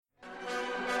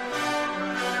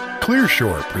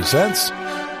Clearshore presents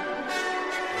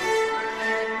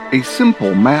A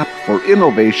Simple Map for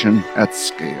Innovation at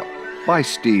Scale by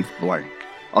Steve Blank.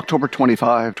 October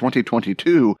 25,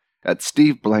 2022 at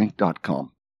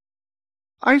steveblank.com.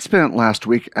 I spent last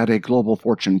week at a global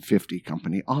Fortune 50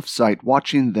 company offsite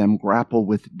watching them grapple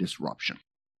with disruption.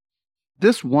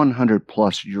 This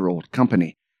 100-plus-year-old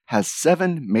company has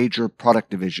 7 major product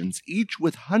divisions, each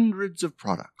with hundreds of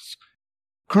products.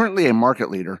 Currently a market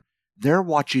leader, they're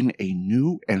watching a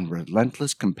new and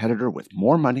relentless competitor with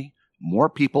more money,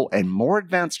 more people, and more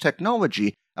advanced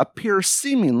technology appear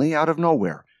seemingly out of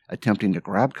nowhere, attempting to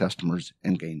grab customers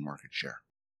and gain market share.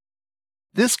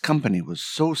 This company was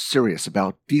so serious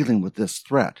about dealing with this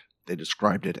threat, they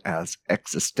described it as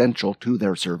existential to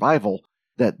their survival,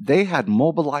 that they had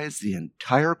mobilized the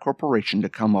entire corporation to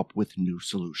come up with new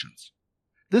solutions.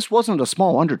 This wasn't a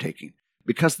small undertaking,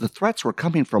 because the threats were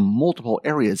coming from multiple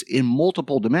areas in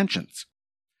multiple dimensions.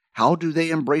 How do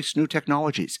they embrace new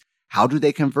technologies? How do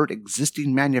they convert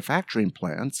existing manufacturing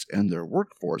plants and their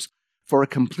workforce for a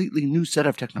completely new set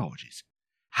of technologies?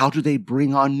 How do they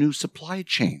bring on new supply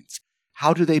chains?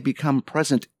 How do they become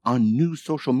present on new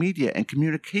social media and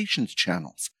communications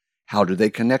channels? How do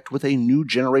they connect with a new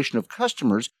generation of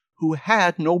customers who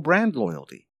had no brand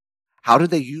loyalty? How do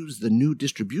they use the new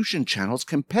distribution channels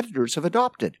competitors have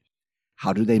adopted?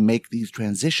 How do they make these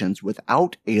transitions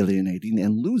without alienating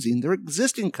and losing their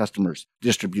existing customers,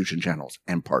 distribution channels,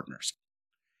 and partners?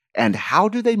 And how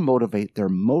do they motivate their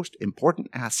most important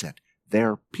asset,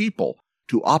 their people,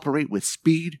 to operate with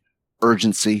speed,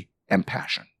 urgency, and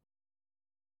passion?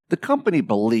 The company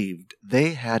believed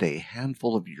they had a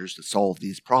handful of years to solve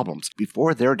these problems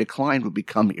before their decline would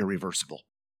become irreversible.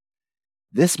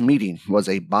 This meeting was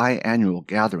a biannual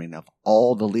gathering of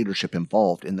all the leadership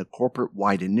involved in the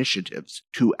corporate-wide initiatives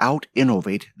to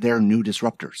out-innovate their new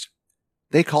disruptors.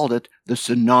 They called it the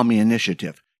Tsunami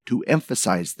Initiative to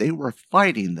emphasize they were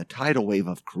fighting the tidal wave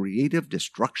of creative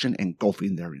destruction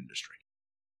engulfing their industry.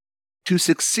 To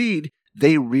succeed,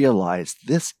 they realized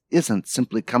this isn't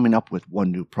simply coming up with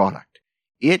one new product.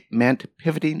 It meant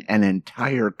pivoting an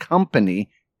entire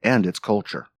company and its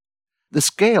culture. The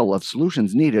scale of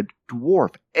solutions needed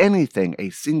dwarfed anything a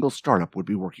single startup would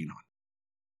be working on.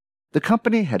 The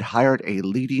company had hired a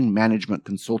leading management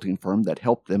consulting firm that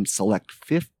helped them select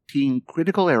 15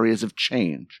 critical areas of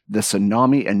change the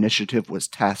Tsunami Initiative was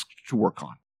tasked to work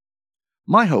on.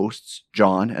 My hosts,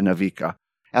 John and Avika,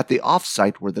 at the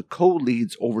offsite were the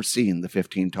co-leads overseeing the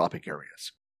 15 topic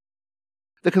areas.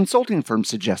 The consulting firm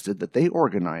suggested that they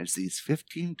organize these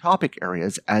 15 topic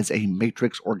areas as a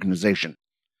matrix organization,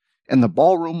 and the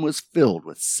ballroom was filled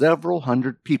with several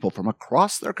hundred people from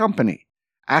across their company,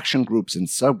 action groups and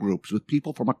subgroups with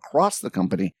people from across the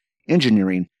company,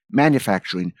 engineering,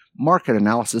 manufacturing, market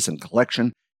analysis and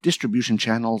collection, distribution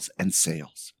channels, and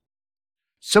sales.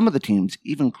 Some of the teams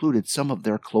even included some of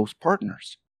their close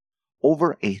partners.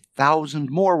 Over 1,000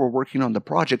 more were working on the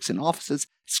projects in offices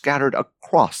scattered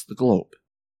across the globe.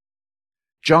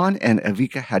 John and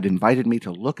Avika had invited me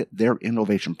to look at their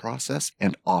innovation process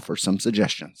and offer some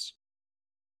suggestions.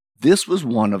 This was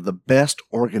one of the best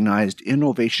organized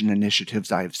innovation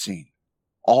initiatives I've seen.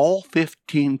 All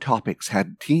 15 topics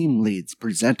had team leads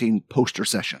presenting poster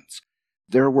sessions.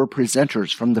 There were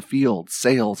presenters from the field,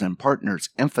 sales, and partners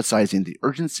emphasizing the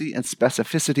urgency and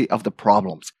specificity of the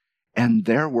problems. And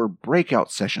there were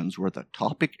breakout sessions where the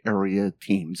topic area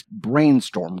teams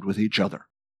brainstormed with each other.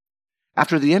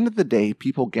 After the end of the day,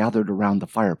 people gathered around the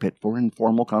fire pit for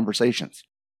informal conversations.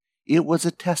 It was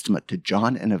a testament to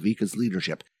John and Avika's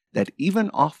leadership that even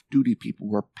off-duty people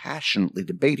were passionately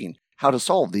debating how to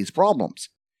solve these problems.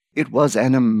 It was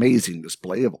an amazing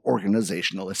display of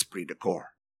organizational esprit de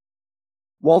corps.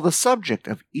 While the subject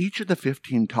of each of the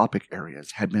 15 topic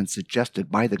areas had been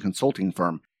suggested by the consulting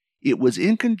firm, it was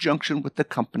in conjunction with the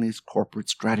company's corporate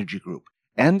strategy group,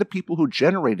 and the people who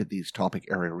generated these topic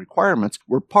area requirements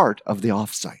were part of the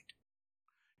offsite.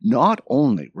 Not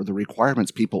only were the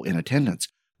requirements people in attendance,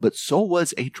 but so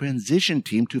was a transition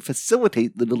team to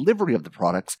facilitate the delivery of the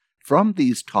products from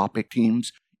these topic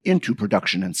teams into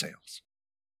production and sales.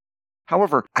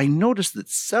 However, I noticed that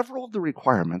several of the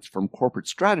requirements from corporate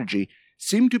strategy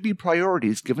seemed to be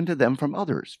priorities given to them from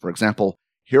others. For example,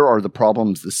 here are the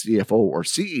problems the CFO or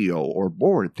CEO or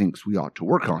board thinks we ought to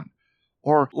work on.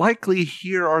 Or likely,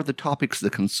 here are the topics the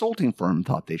consulting firm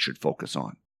thought they should focus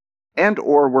on. And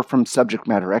or were from subject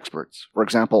matter experts. For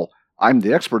example, I'm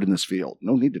the expert in this field.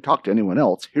 No need to talk to anyone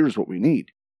else. Here's what we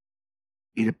need.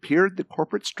 It appeared the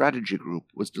corporate strategy group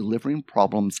was delivering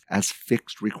problems as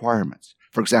fixed requirements.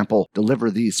 For example,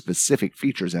 deliver these specific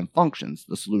features and functions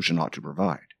the solution ought to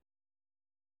provide.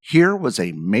 Here was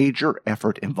a major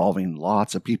effort involving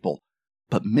lots of people,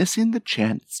 but missing the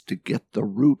chance to get the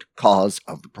root cause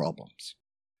of the problems.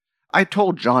 I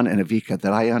told John and Avika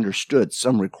that I understood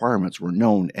some requirements were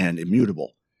known and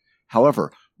immutable.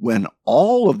 However, when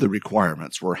all of the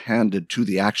requirements were handed to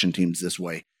the action teams this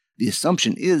way, the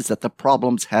assumption is that the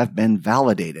problems have been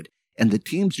validated, and the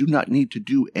teams do not need to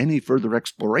do any further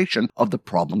exploration of the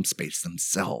problem space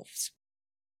themselves.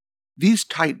 These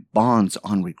tight bonds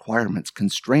on requirements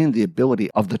constrain the ability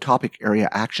of the topic area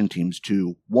action teams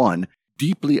to, 1,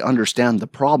 deeply understand the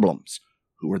problems,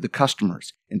 who are the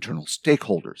customers, internal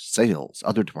stakeholders, sales,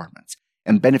 other departments,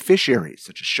 and beneficiaries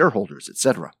such as shareholders,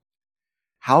 etc.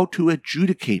 How to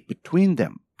adjudicate between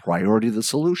them, priority of the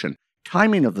solution,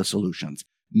 timing of the solutions,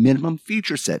 minimum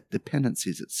feature set,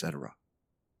 dependencies, etc.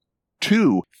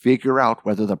 2, figure out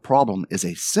whether the problem is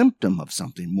a symptom of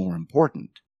something more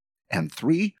important. And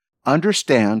 3,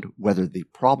 understand whether the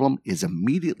problem is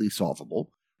immediately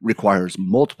solvable, requires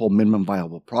multiple minimum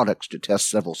viable products to test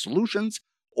several solutions,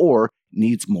 or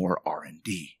needs more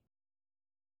R&D.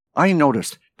 I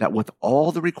noticed that with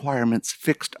all the requirements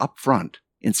fixed up front,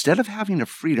 instead of having a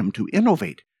freedom to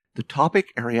innovate, the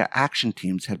topic area action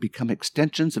teams had become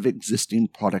extensions of existing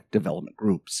product development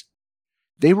groups.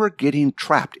 They were getting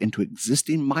trapped into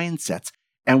existing mindsets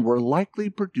and were likely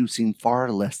producing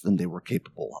far less than they were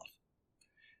capable of.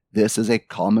 This is a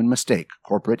common mistake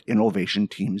corporate innovation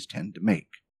teams tend to make.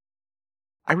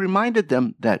 I reminded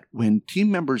them that when team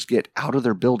members get out of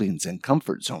their buildings and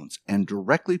comfort zones and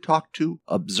directly talk to,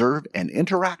 observe, and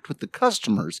interact with the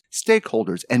customers,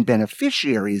 stakeholders, and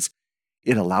beneficiaries,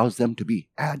 it allows them to be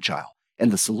agile,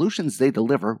 and the solutions they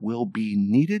deliver will be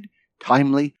needed,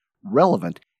 timely,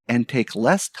 relevant, and take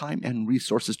less time and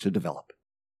resources to develop.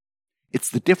 It's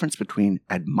the difference between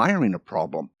admiring a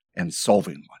problem and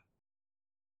solving one.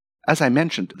 As I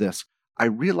mentioned this, I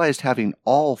realized having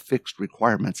all fixed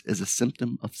requirements is a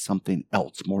symptom of something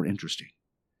else more interesting: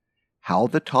 how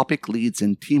the topic leads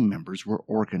and team members were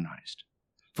organized.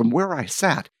 From where I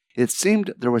sat, it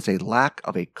seemed there was a lack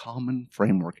of a common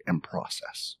framework and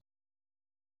process.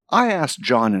 I asked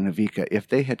John and Avika if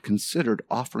they had considered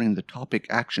offering the topic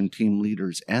action team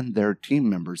leaders and their team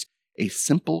members a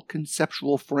simple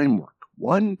conceptual framework,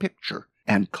 one picture,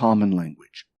 and common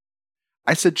language.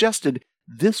 I suggested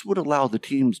this would allow the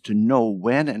teams to know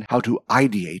when and how to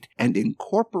ideate and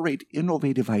incorporate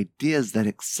innovative ideas that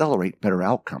accelerate better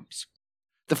outcomes.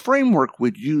 The framework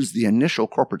would use the initial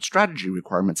corporate strategy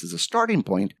requirements as a starting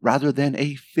point rather than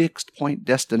a fixed point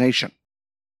destination.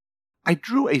 I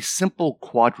drew a simple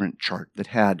quadrant chart that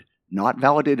had not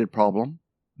validated problem,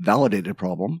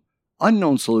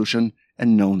 unknown solution,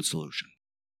 and known solution.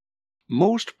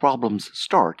 Most problems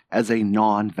start as a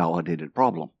non-validated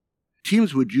problem.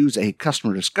 Teams would use a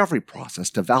customer discovery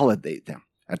process to validate them.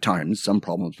 At times, some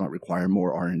problems might require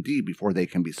more R&D before they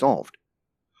can be solved.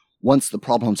 Once the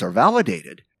problems are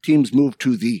validated, teams move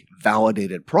to the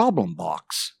validated problem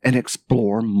box and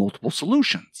explore multiple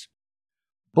solutions.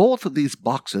 Both of these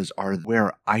boxes are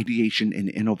where ideation and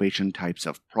innovation types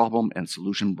of problem and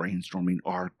solution brainstorming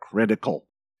are critical.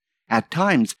 At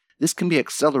times, this can be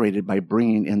accelerated by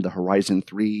bringing in the Horizon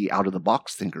 3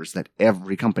 out-of-the-box thinkers that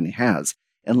every company has,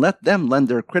 and let them lend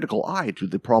their critical eye to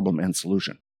the problem and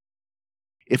solution.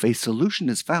 If a solution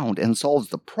is found and solves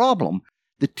the problem,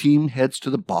 the team heads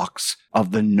to the box of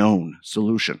the known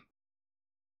solution.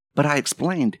 But I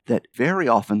explained that very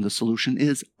often the solution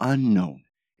is unknown.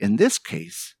 In this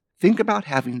case, think about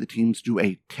having the teams do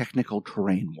a technical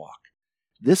terrain walk.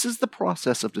 This is the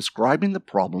process of describing the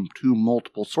problem to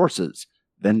multiple sources,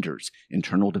 vendors,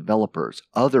 internal developers,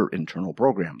 other internal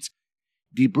programs,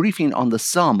 debriefing on the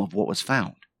sum of what was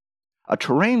found. A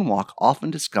terrain walk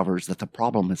often discovers that the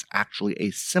problem is actually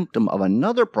a symptom of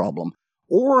another problem,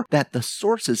 or that the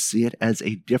sources see it as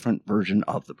a different version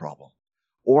of the problem,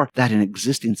 or that an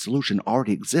existing solution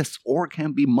already exists or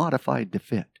can be modified to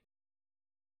fit.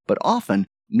 But often,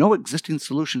 no existing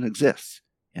solution exists.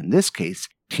 In this case,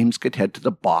 teams could head to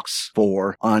the box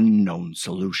for unknown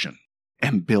solution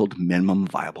and build minimum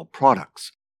viable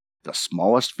products, the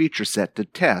smallest feature set to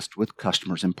test with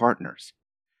customers and partners.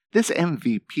 This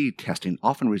MVP testing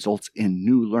often results in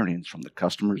new learnings from the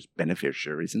customers,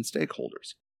 beneficiaries, and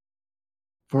stakeholders.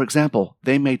 For example,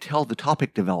 they may tell the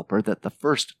topic developer that the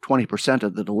first 20%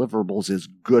 of the deliverables is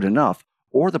good enough,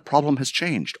 or the problem has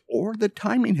changed, or the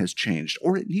timing has changed,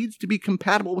 or it needs to be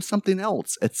compatible with something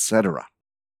else, etc.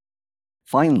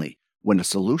 Finally, when a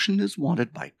solution is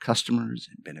wanted by customers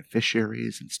and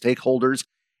beneficiaries and stakeholders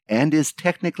and is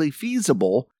technically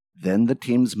feasible, then the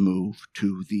teams move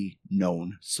to the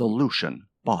known solution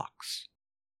box.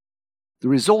 The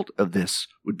result of this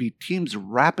would be teams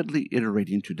rapidly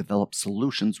iterating to develop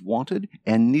solutions wanted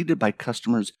and needed by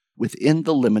customers within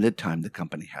the limited time the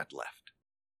company had left.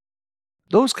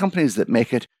 Those companies that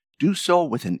make it do so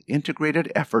with an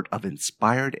integrated effort of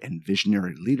inspired and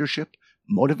visionary leadership,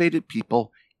 motivated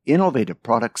people, innovative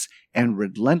products, and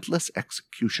relentless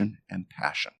execution and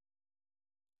passion.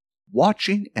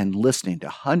 Watching and listening to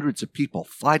hundreds of people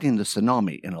fighting the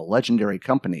tsunami in a legendary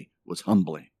company was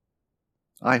humbling.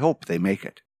 I hope they make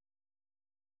it.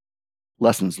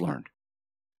 Lessons learned.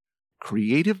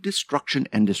 Creative destruction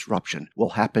and disruption will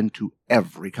happen to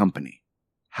every company.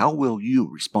 How will you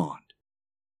respond?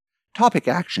 Topic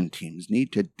action teams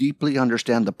need to deeply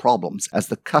understand the problems as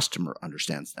the customer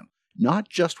understands them, not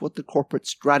just what the corporate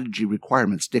strategy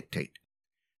requirements dictate.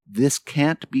 This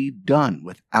can't be done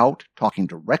without talking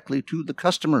directly to the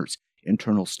customers,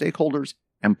 internal stakeholders,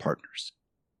 and partners.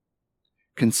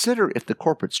 Consider if the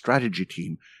corporate strategy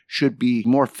team should be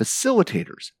more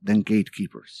facilitators than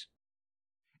gatekeepers.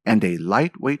 And a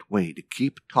lightweight way to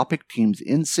keep topic teams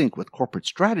in sync with corporate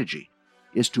strategy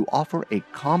is to offer a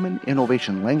common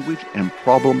innovation language and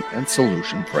problem and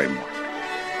solution framework.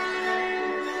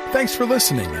 Thanks for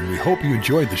listening, and we hope you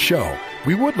enjoyed the show.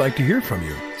 We would like to hear from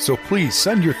you, so please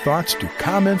send your thoughts to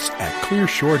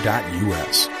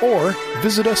comments@clearshore.us or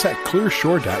visit us at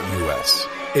clearshore.us.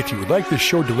 If you would like this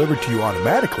show delivered to you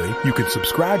automatically, you can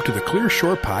subscribe to the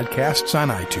ClearShore podcasts on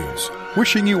iTunes.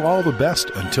 Wishing you all the best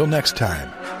until next time.